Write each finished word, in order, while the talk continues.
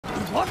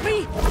want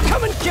me?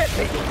 Come and get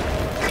me!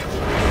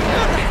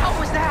 What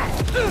was that?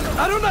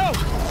 I don't know!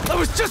 I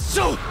was just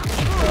so...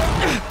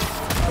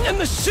 in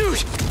the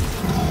chute!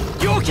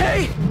 You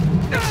okay?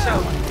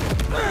 So,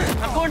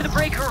 I'm going to the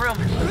breaker room.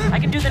 I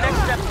can do the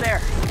next steps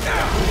there.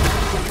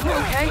 You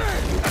okay?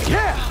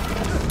 Yeah!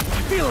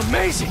 I feel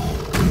amazing!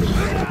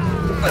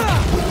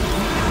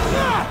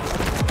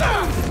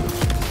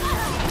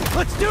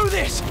 Let's do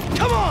this!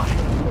 Come on!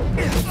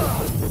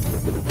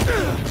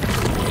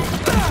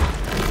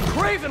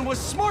 Craven was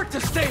smart to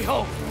stay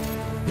home!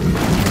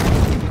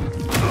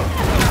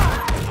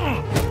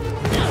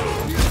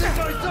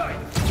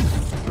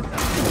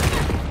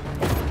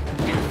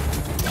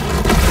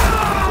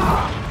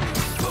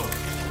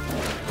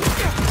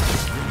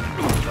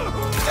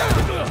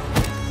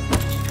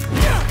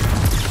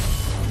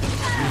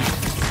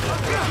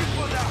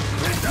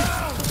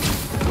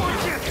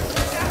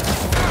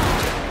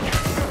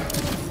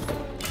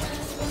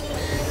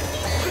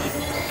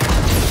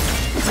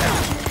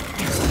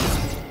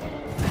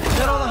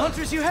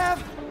 You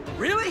have?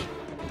 Really?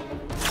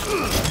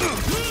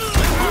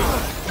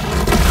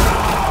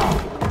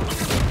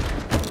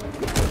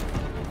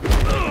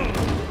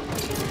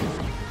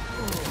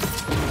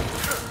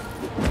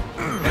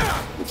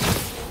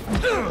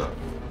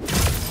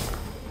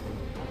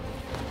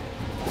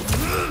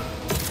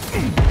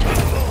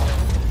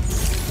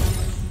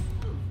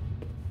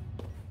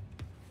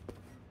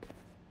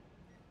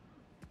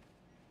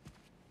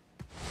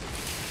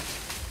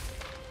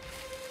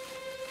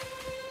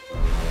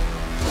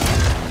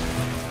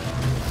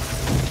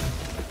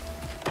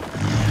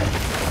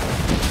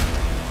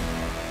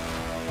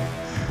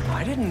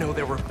 I didn't know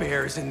there were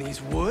bears in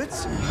these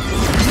woods.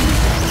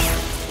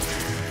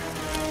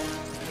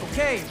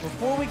 Okay,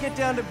 before we get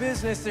down to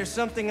business, there's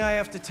something I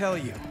have to tell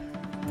you.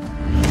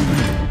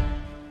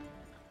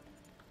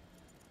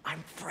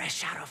 I'm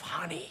fresh out of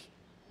honey.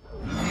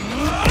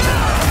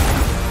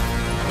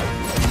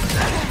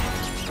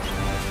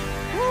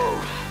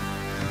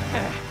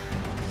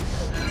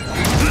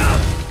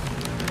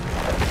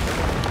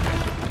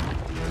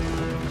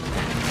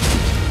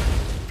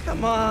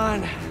 Come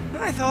on,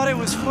 I thought it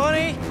was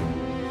funny.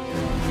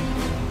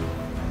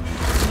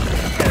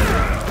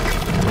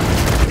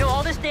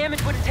 All this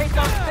damage wouldn't take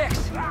long to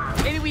fix.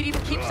 Maybe we'd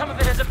even keep some of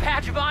it as a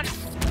badge of honor.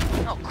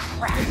 Oh,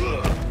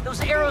 crap.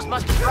 Those arrows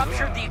must have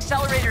ruptured the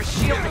accelerator's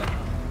shielding.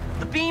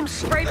 The beam's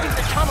scraping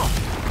the tunnel.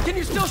 Can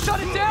you still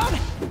shut it down?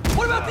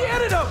 What about the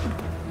antidote?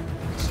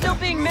 It's still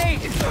being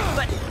made,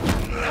 but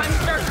time to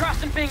start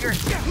crossing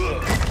fingers.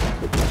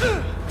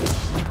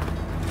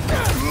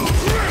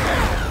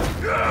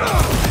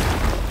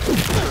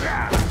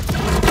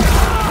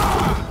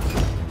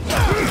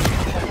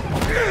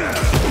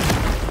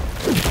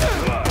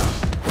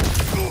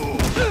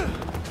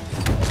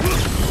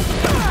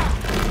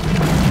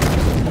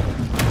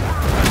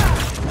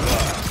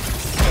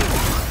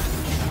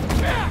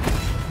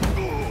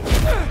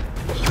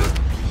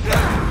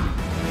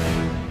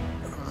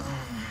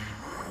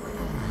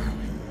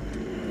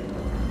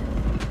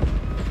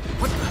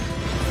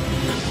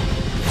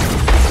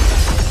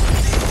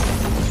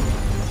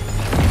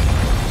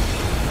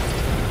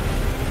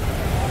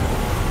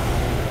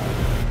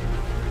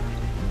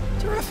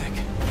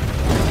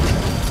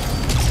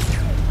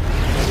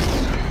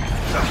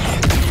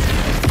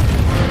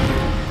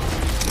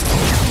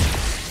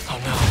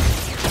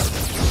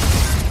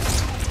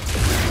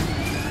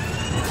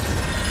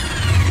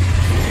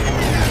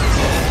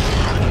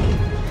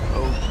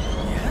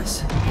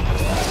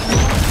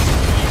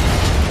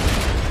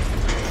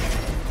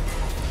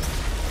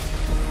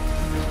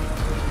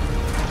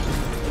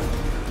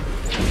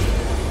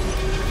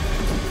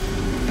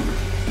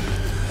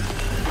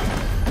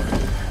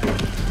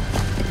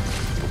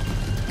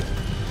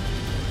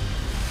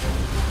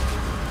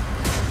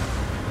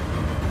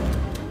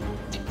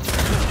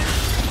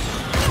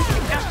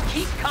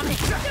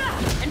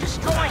 And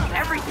destroying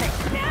everything.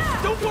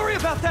 Don't worry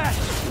about that.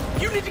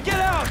 You need to get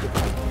out.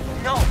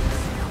 No.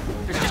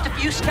 There's just a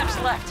few steps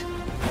left.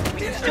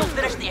 We can still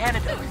finish the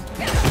antidote.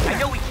 I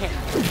know we can.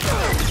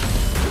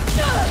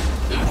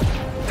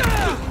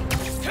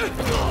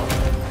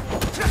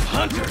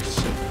 Hunters!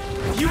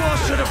 You all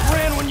should have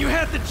ran when you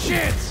had the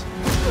chance!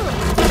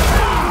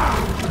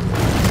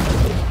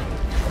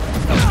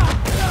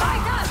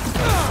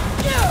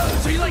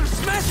 So you like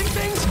smashing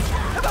things?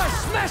 How about I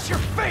smash your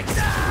face?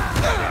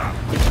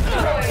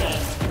 Warning.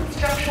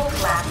 Structural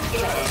collapse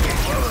imminent.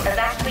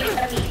 Evacuate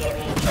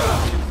immediately.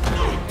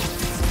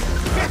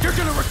 You're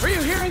gonna... Are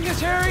you hearing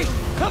this, Harry?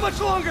 How much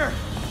longer?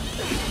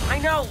 I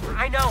know.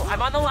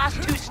 I'm on the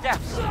last 2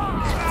 steps.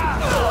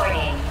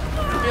 Warning.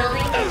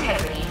 Building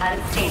integrity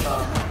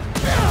unstable.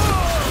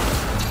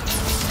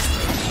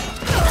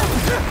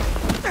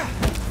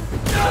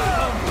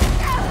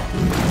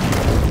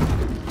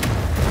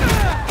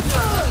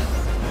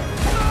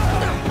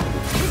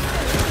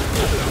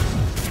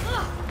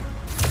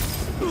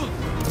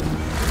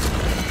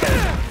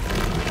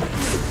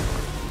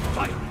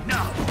 Fight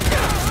now!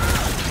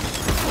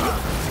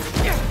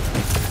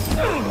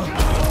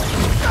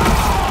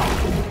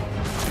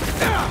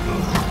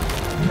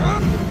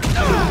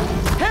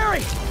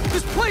 Harry!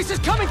 This place is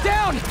coming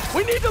down!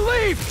 We need to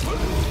leave!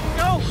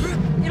 No!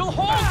 It'll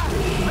hold!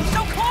 I'm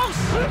so close!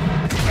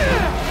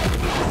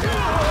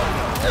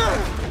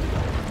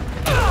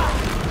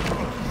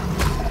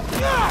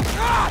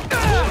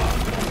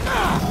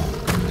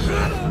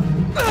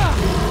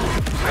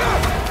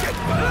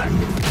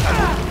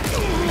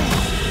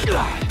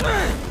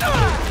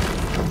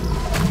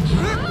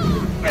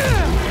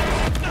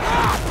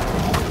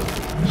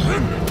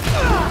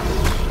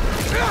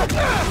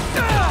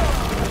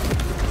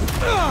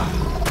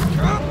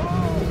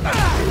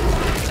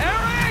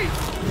 Harry!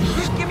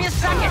 Just give me a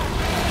second!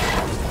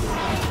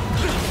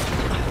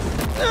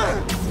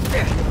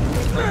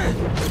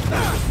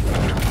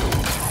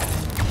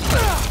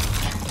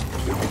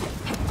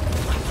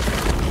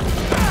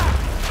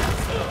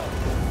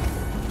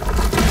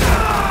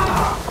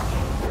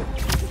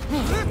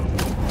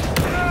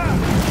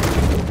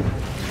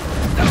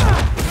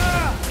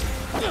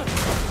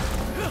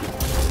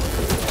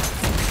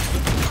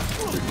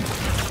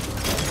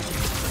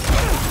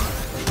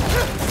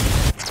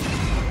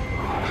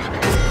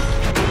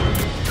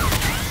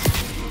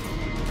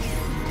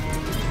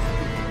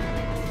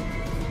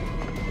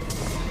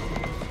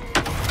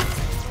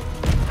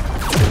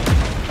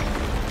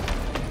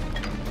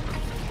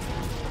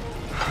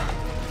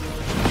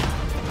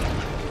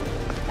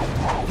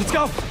 Let's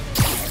go!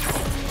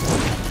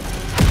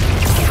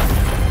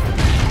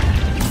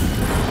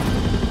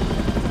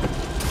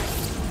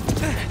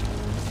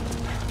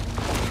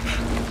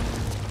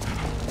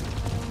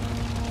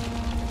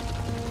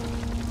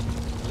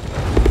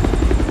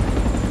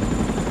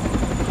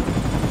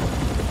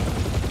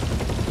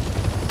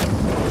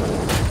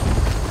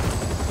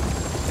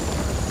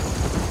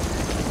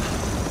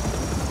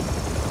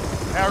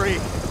 Harry!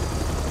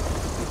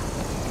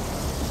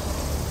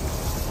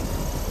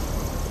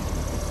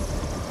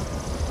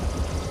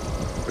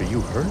 Are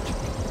you hurt?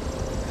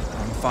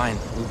 I'm fine.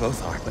 We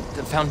both are, but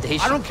the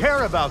Foundation... I don't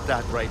care about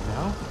that right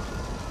now.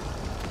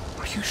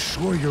 Are you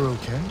sure you're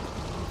okay?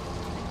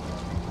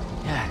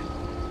 Yeah.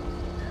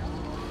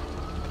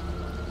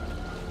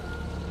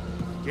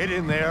 Get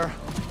in there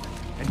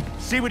and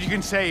see what you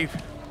can save.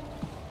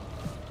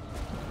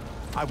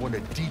 I want a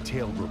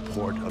detailed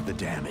report of the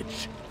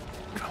damage.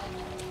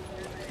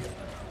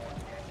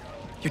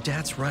 Your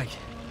dad's right.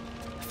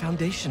 The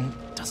Foundation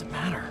doesn't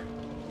matter.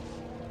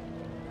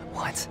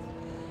 What?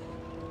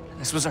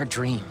 This was our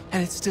dream.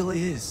 And it still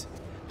is.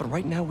 But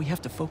right now we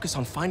have to focus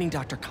on finding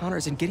Dr.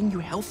 Connors and getting you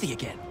healthy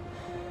again.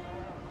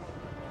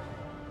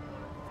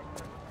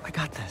 I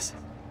got this.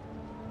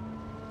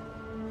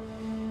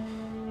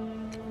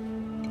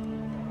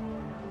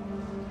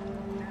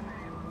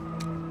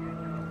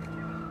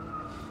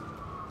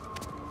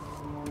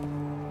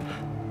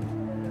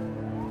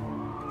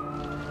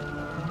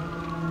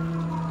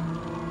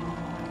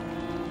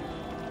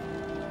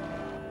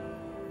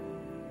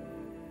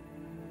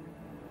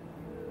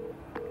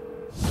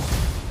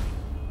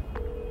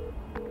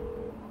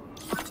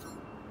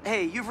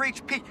 Hey, you've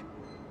reached Pete.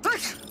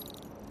 It's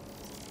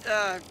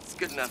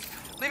good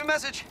enough. Leave a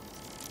message.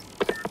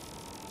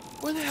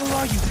 Where the hell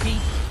are you,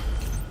 Pete?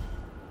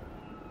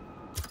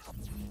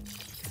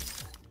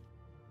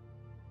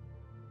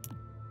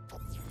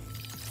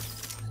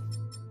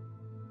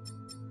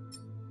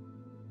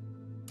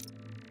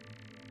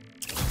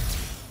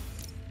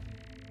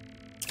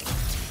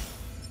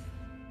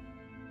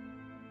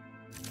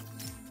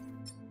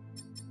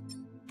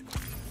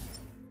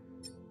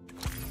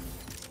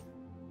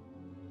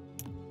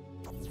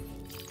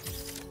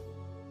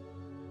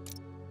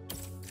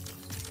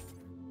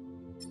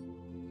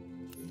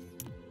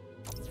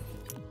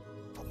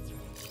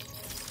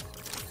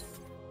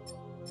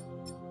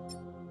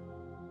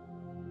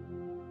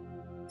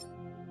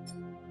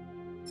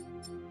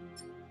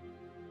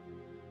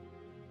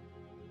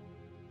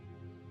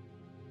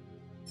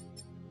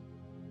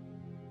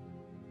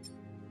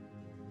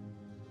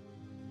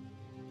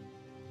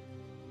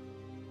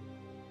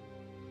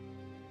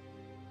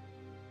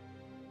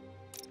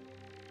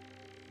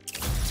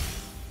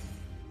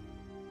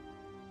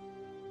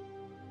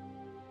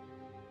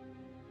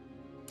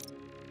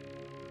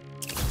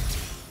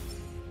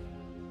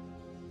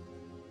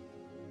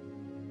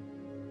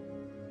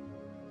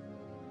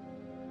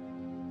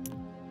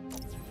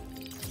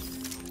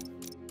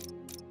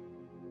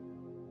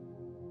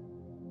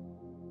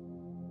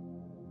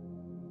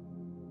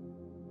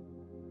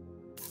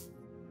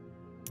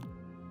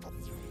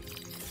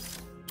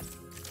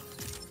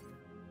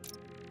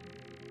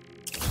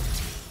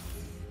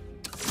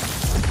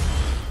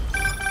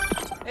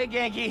 Hey,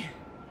 Genki.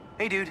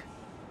 Hey, dude.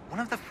 One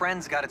of the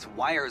friends got its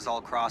wires all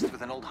crossed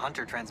with an old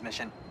Hunter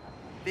transmission.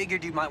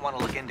 Figured you might want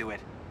to look into it.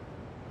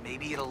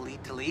 Maybe it'll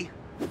lead to Lee?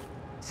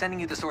 Sending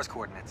you the source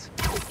coordinates.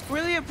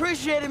 Really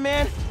appreciate it,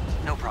 man.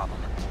 No problem.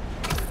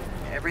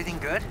 Everything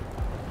good?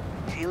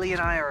 Haley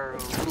and I are a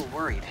little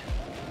worried.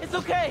 It's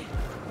okay.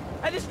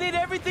 I just need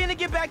everything to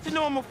get back to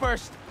normal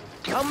first.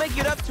 I'll make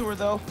it up to her,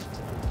 though.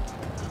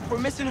 We're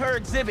missing her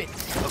exhibit.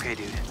 Okay,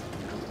 dude.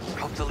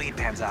 Hope the lead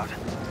pans out.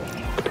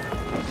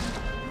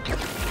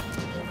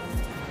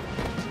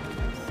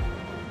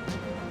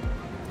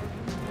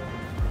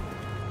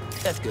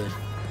 That's good.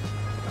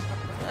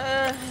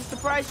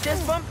 Surprise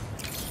chest bump?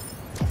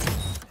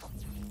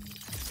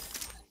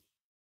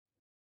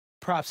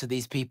 Props to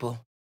these people.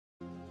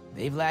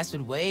 They've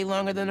lasted way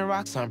longer than the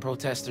Roxxon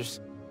protesters.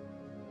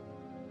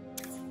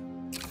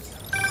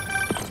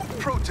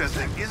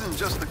 Protesting isn't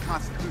just a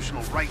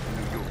constitutional right in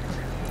New York.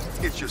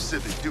 It's your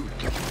civic duty.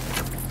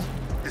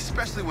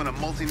 Especially when a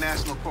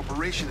multinational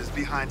corporation is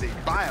behind a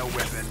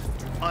bioweapon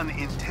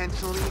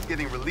unintentionally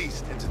getting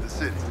released into the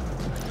city.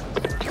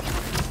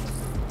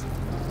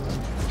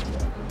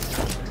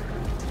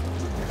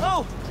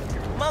 Oh!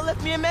 Ma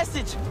left me a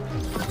message.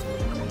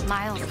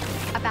 Miles,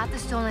 about the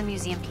stolen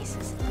museum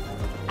pieces.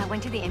 I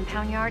went to the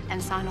impound yard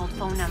and saw an old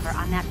phone number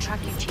on that truck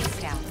you chased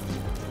down.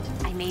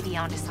 I may be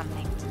onto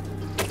something.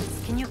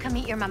 Can you come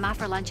meet your mama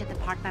for lunch at the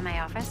park by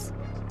my office?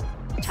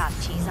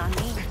 Chopped cheese on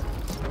me.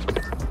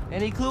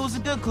 Any clue is a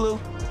good clue.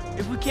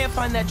 If we can't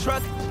find that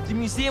truck, the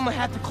museum will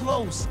have to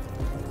close.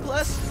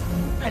 Plus,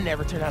 I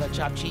never turn out a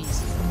chopped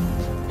cheese.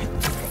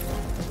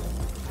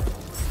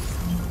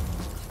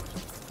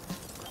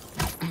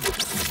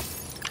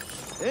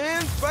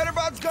 And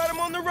Spider-Bot's got him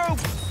on the rope!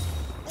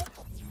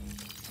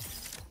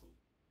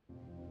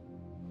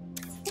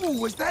 Ooh,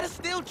 was that a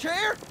steel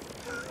chair?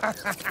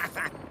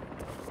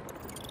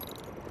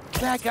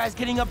 That guy's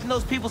getting up in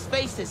those people's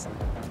faces.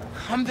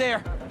 I'm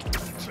there.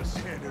 Just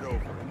hand it over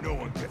and no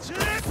one gets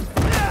hurt.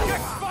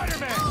 Get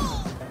Spider-Man!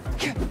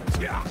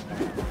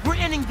 We're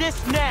ending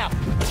this now!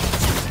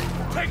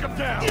 Take him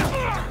down!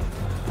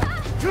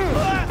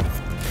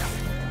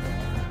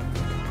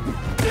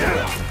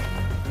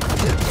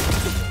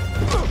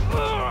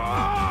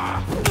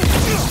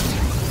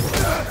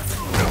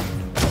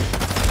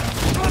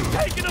 I'm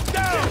taking him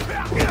down!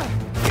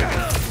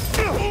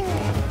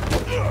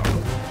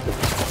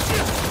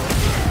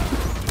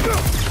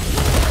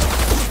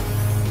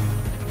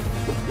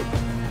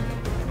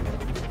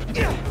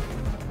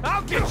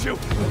 I'll get you!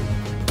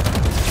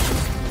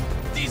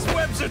 These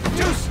webs are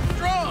too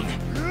strong!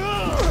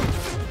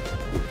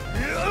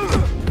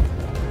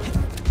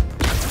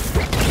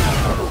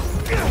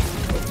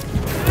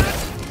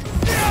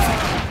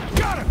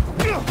 Got him!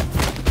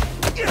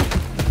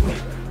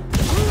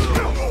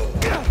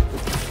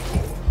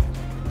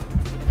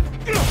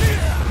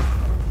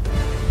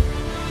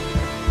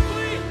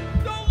 Please,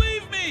 don't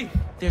leave me!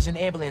 There's an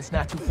ambulance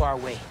not too far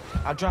away.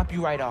 I'll drop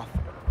you right off.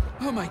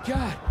 Oh my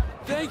God,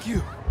 thank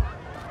you.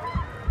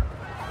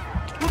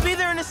 We'll be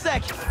there in a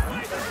sec.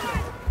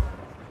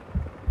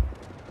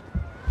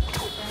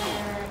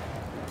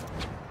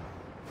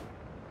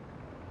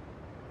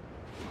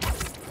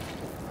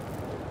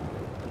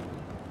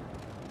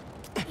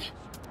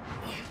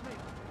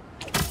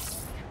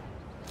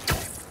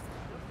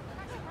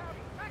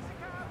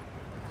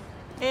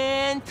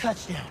 And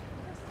touchdown.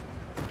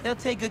 They'll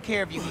take good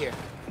care of you here.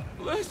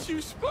 Bless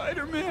you,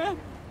 Spider-Man.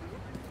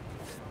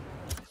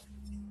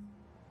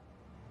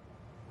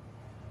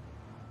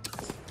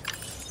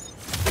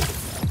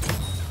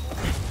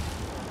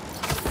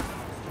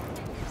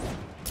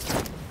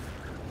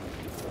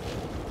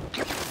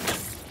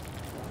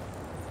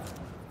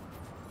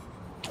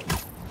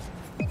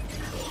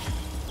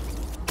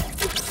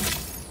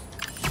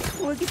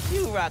 Look at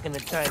you rocking a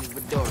tiny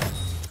fedora.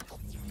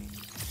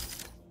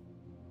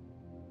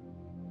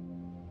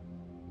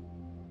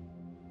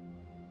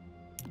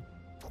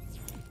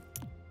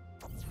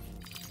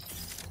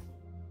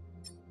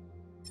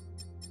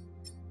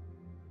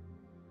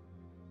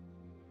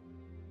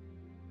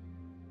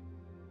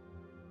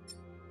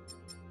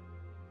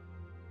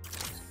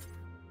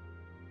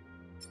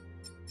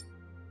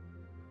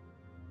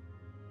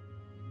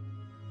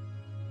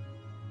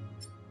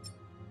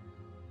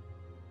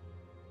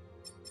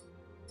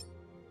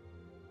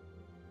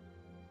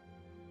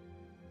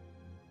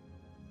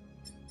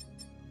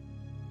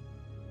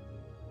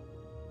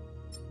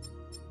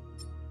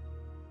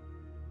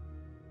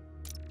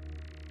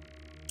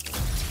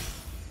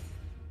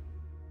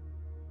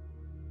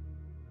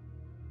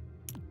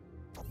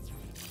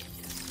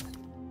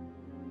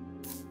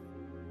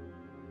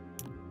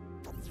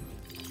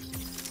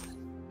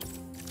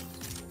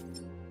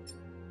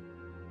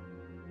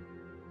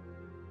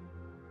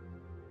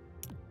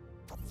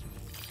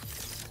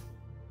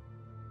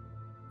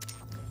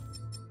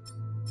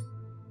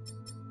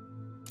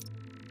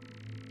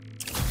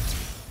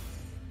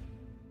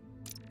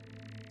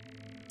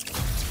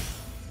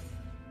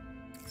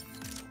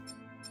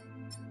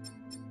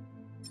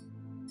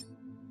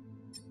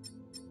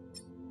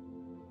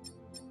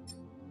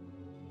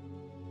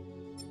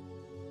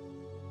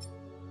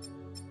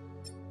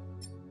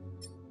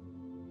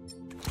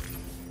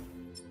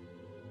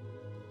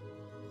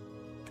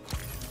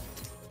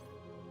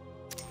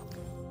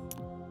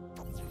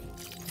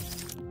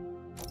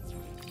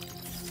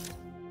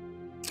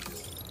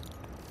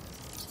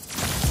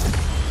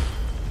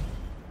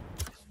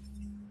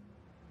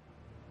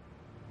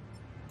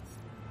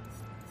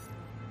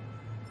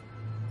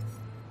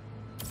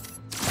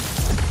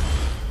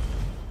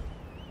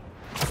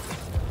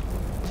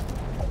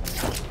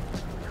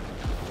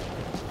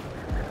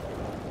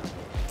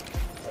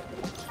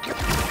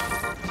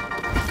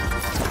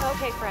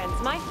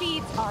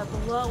 are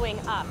blowing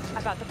up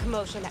about the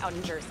commotion out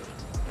in Jersey.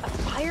 A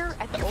fire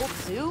at the old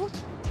zoo?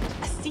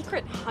 A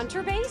secret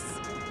hunter base?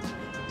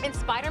 And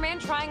Spider-Man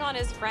trying on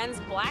his friend's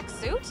black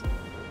suit?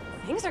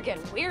 Things are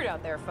getting weird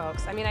out there,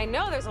 folks. I mean, I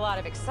know there's a lot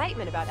of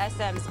excitement about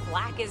SM's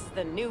black is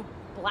the new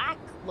black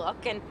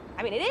look, and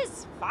I mean, it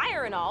is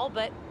fire and all,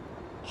 but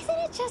isn't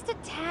it just a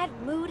tad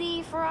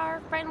moody for our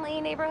friendly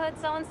neighborhood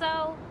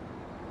so-and-so?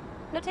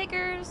 No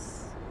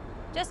takers?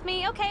 Just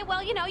me? Okay,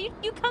 well, you know, you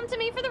come to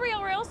me for the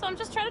real, so I'm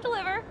just trying to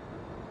deliver.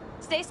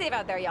 Stay safe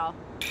out there, y'all.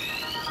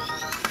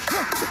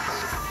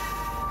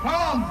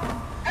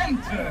 Come,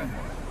 enter.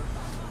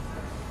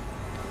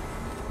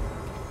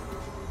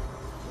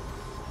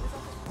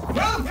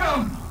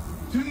 Welcome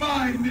to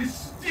my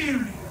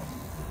mysterium.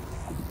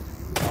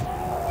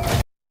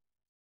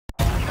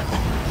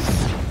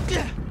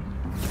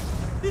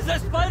 Is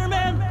that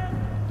Spider-Man?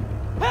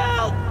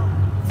 Help!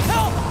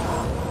 Help!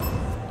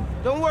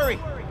 Don't worry,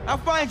 I'll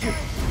find you.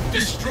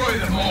 Destroy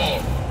them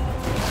all.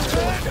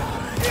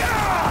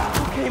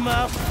 Okay,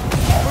 Miles.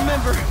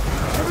 Remember,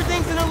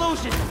 everything's an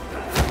illusion.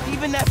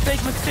 Even that fake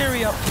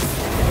Mysterio.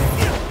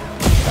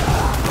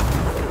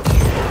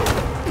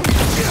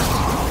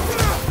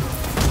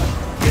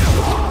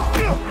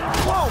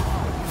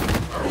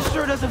 Whoa! This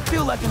sure doesn't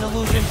feel like an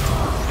illusion.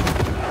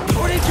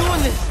 How are they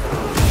doing this?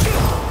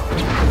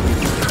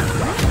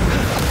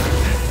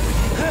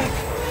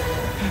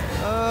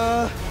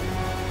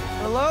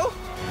 Hello?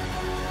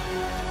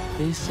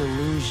 This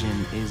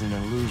illusion is an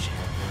illusion.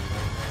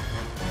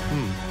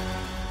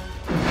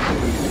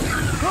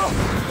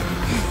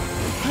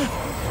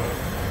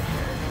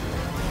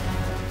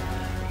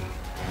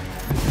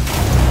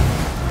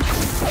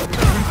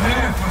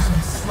 Prepare for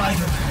some sleight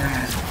of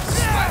hand.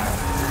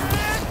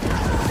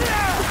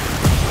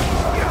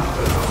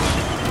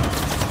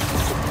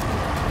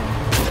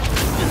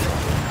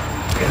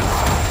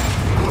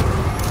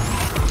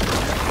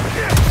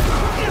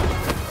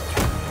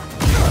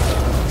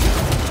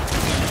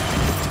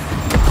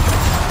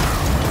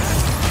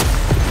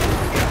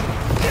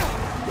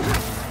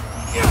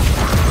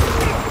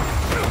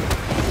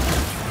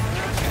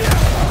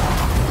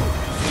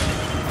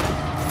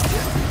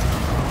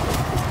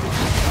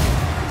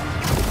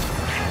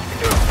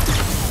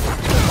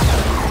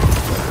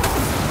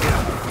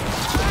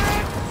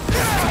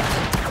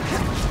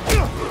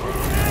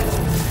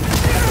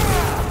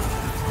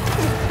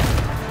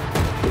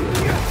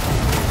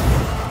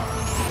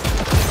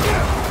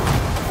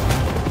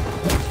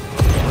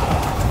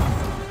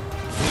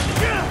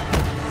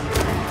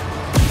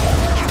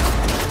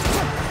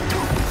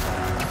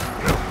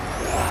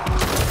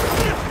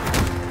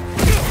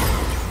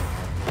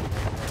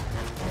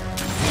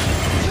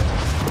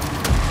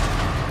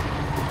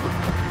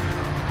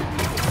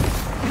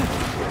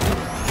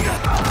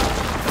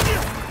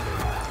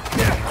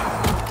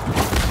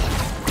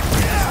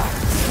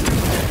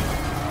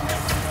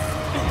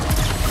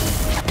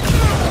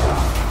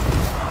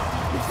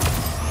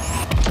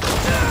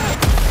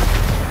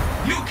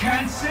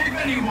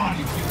 Anyone,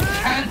 you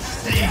can't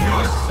save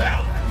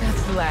yourself.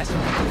 That's the last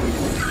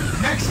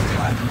one. Next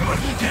time, your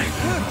deck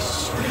will be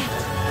straight.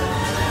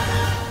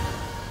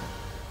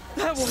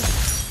 That was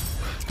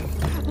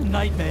a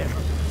nightmare.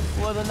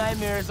 Well, the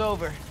nightmare is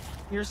over.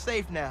 You're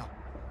safe now.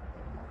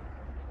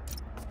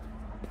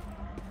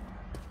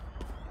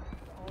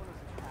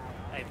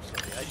 I'm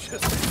sorry,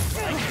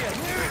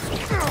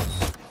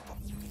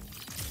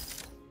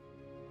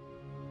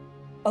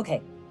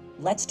 Okay,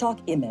 let's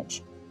talk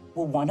image.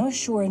 We'll want to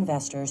assure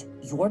investors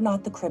you're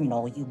not the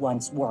criminal you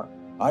once were.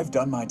 I've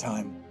done my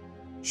time.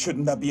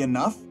 Shouldn't that be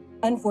enough?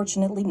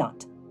 Unfortunately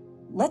not.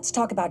 Let's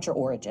talk about your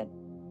origin.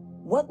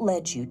 What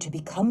led you to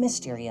become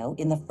Mysterio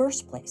in the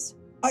first place?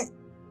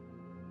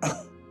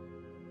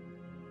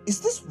 Is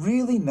this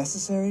really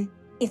necessary?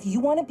 If you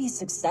want to be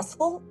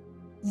successful,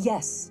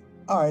 yes.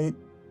 I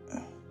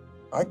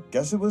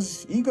guess it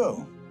was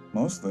ego,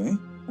 mostly.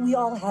 We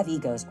all have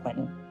egos,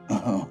 Quentin.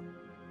 Oh,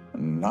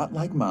 not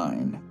like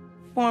mine.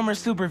 Former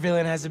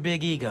supervillain has a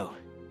big ego.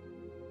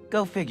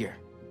 Go figure.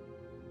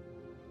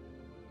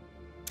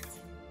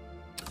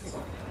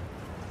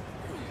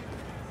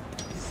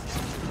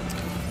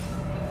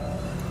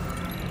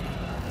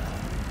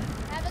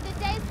 Have a good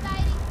day,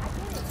 Spidey.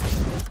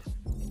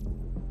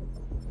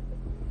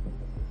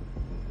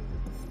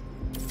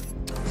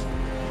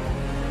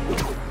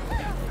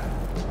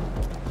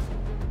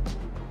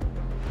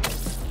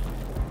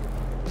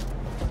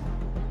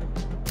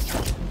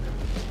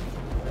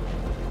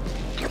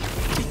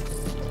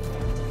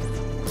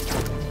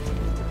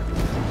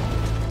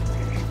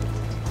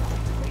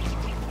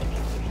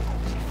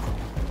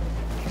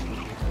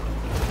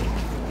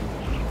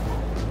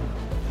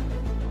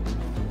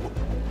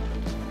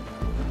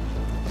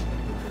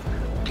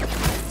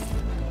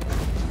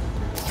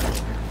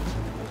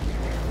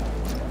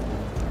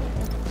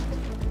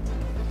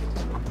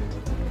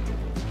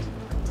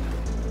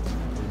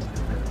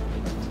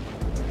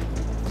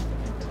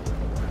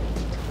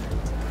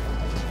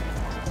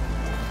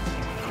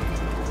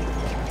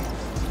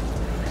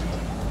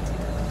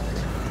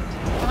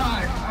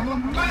 I'm a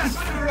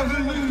master of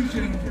illusion.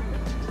 illusion.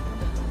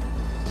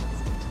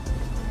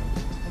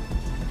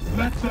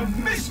 Let the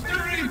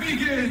mystery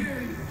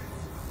begin!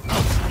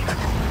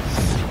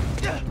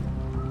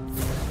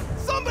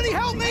 Somebody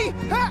help me!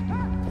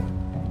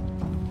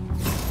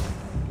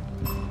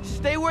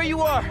 Stay where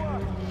you are.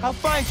 I'll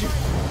find you.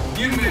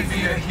 You may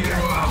be a hero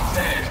out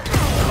there,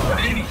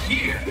 but in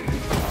here,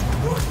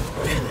 you're a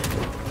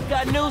villain.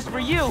 Got news for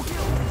you.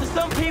 To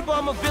some people,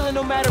 I'm a villain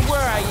no matter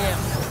where I am.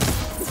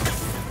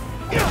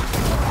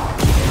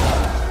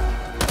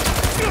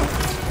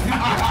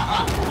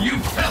 You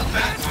felt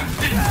that one,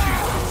 didn't you?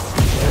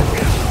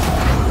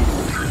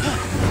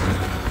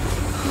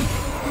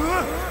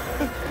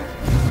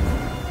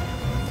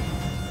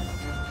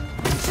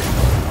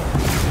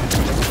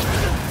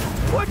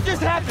 What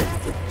just happened?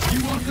 You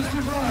want to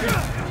survive?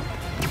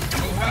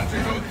 You'll have to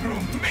go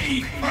through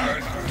me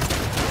first.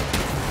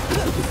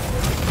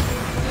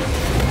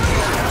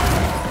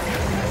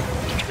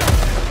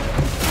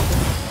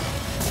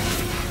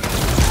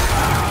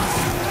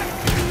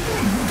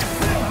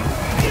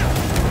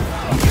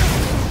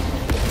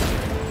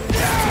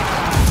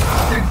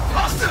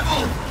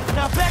 Impossible!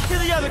 Now back to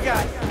the other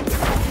guy.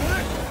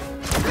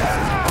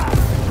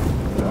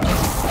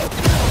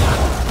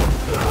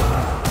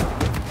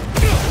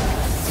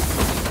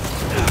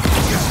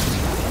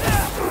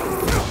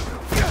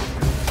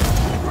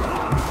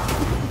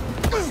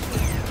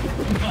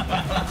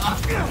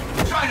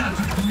 Try not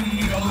to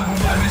bleed all over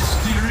my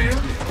Mysterio.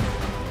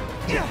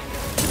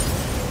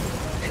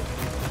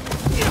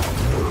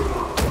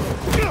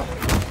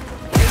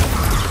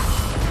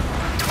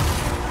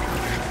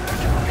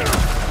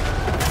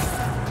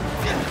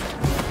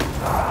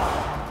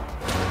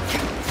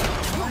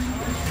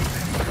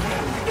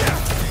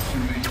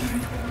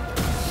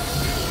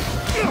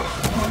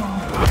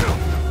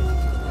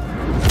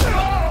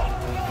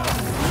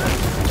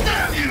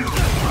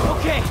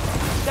 Okay,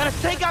 gotta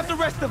take out the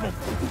rest of them.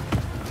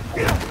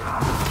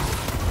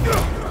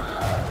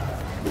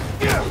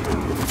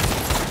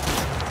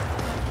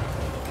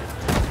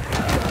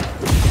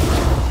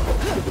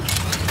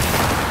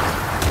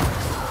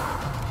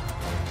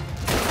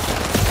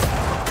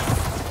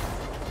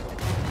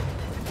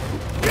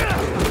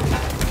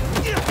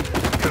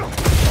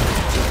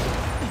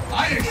 I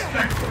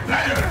expect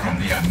better from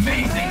the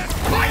amazing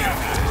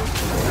Spider-Man!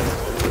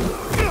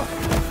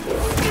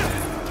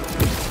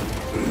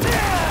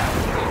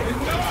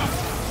 Enough!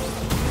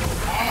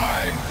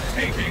 I'm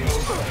taking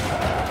over!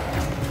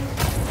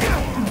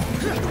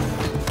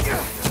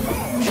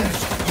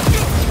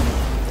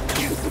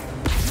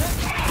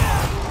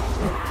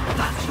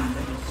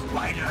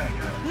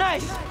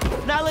 Nice!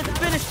 Now let's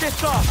finish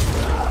this off!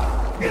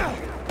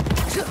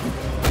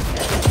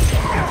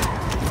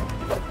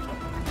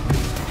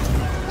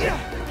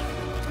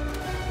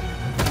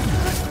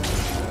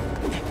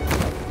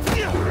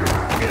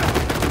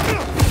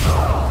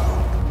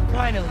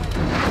 Finally!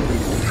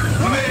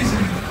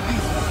 Amazing!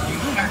 You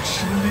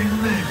actually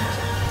lived!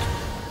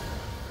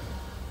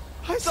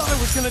 I thought I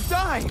was gonna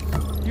die!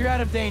 You're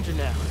out of danger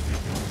now.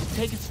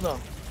 Take it slow.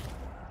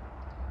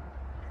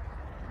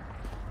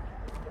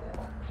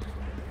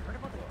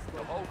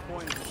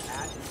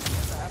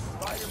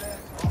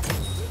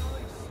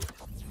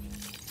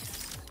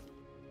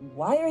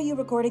 Why are you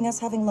recording us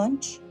having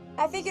lunch?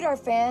 I figured our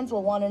fans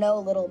will want to know a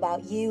little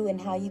about you and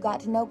how you got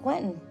to know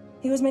Quentin.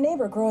 He was my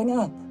neighbor growing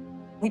up.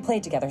 We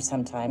played together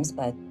sometimes,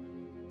 but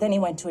then he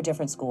went to a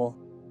different school.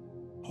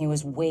 He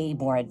was way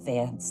more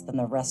advanced than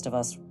the rest of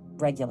us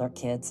regular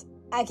kids.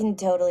 I can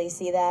totally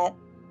see that.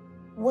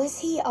 Was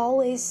he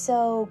always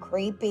so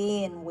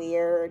creepy and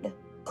weird?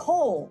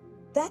 Cole,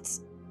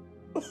 that's...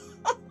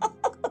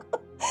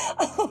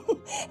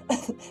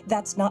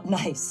 That's not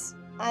nice.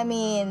 I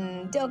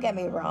mean, don't get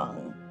me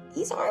wrong.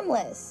 He's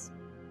harmless,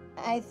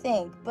 I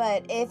think.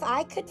 But if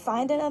I could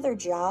find another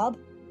job,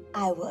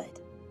 I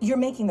would. You're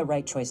making the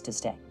right choice to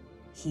stay.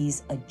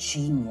 He's a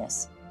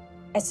genius.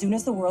 As soon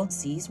as the world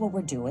sees what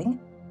we're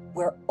doing,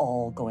 we're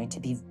all going to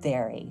be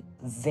very,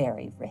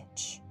 very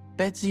rich.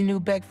 Betsy knew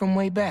Beck from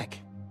way back.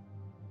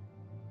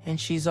 And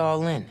she's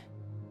all in.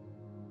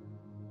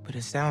 But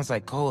it sounds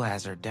like Cole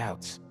has her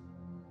doubts.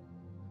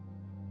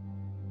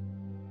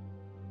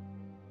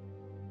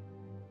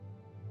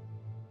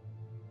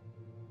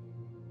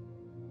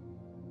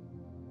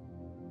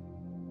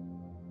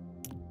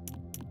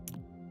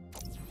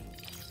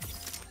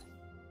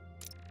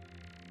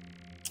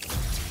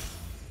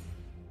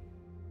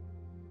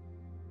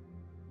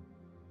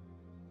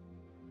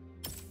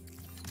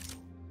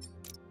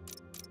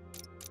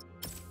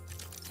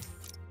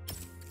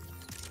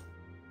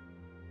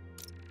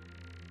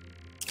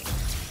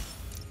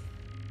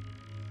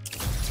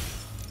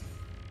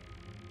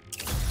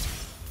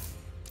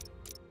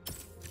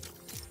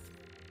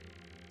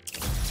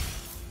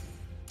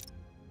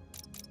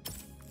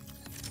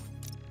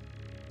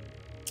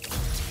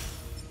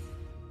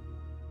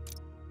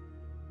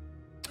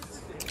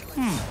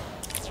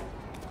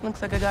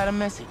 Looks like I got a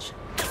message.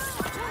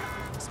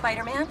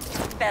 Spider-Man,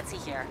 Betsy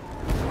here.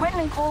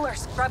 Quentin and Cole are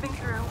scrubbing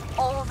through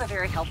all the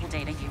very helpful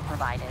data you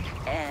provided,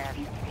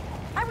 and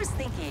I was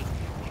thinking,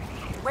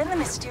 when the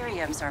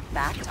Mysteriums are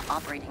back to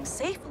operating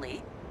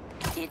safely,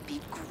 it'd be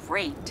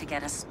great to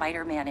get a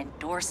Spider-Man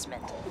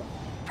endorsement.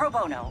 Pro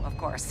bono, of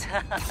course.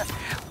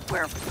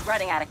 We're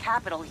running out of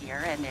capital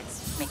here, and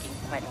it's making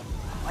Quentin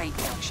quite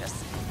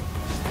anxious.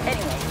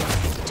 Anyway,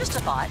 just a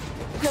thought.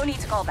 No need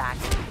to call back.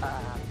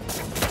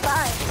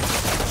 Bye.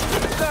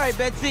 Sorry,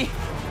 Betsy.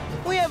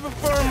 We have a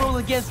firm rule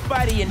against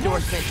Spidey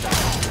endorsements.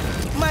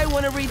 Might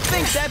want to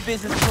rethink that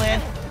business plan.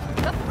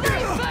 The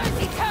flame burns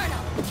eternal!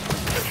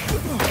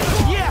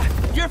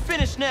 Yeah, you're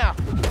finished now.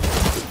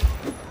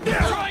 They're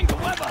trying to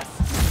web us!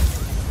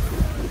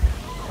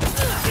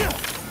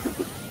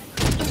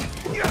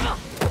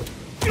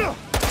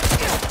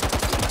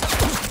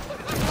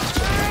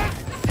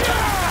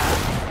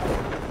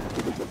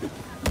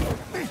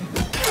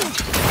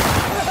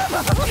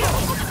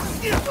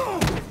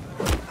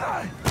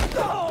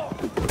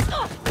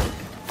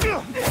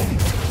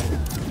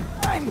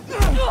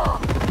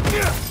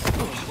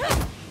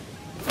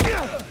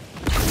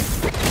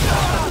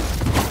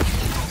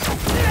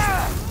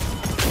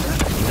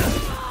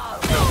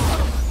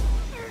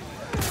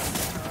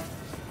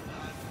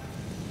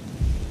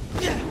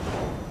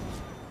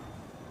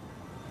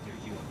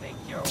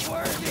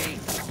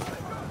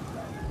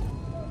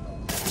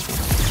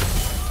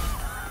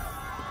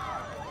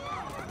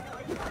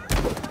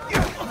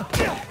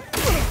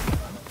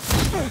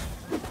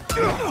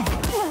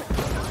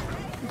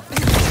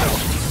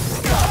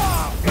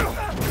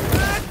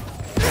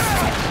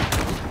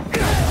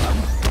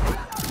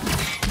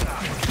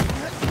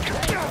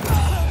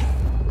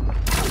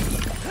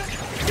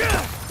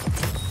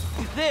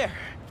 There.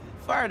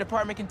 Fire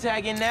department can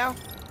tag in now.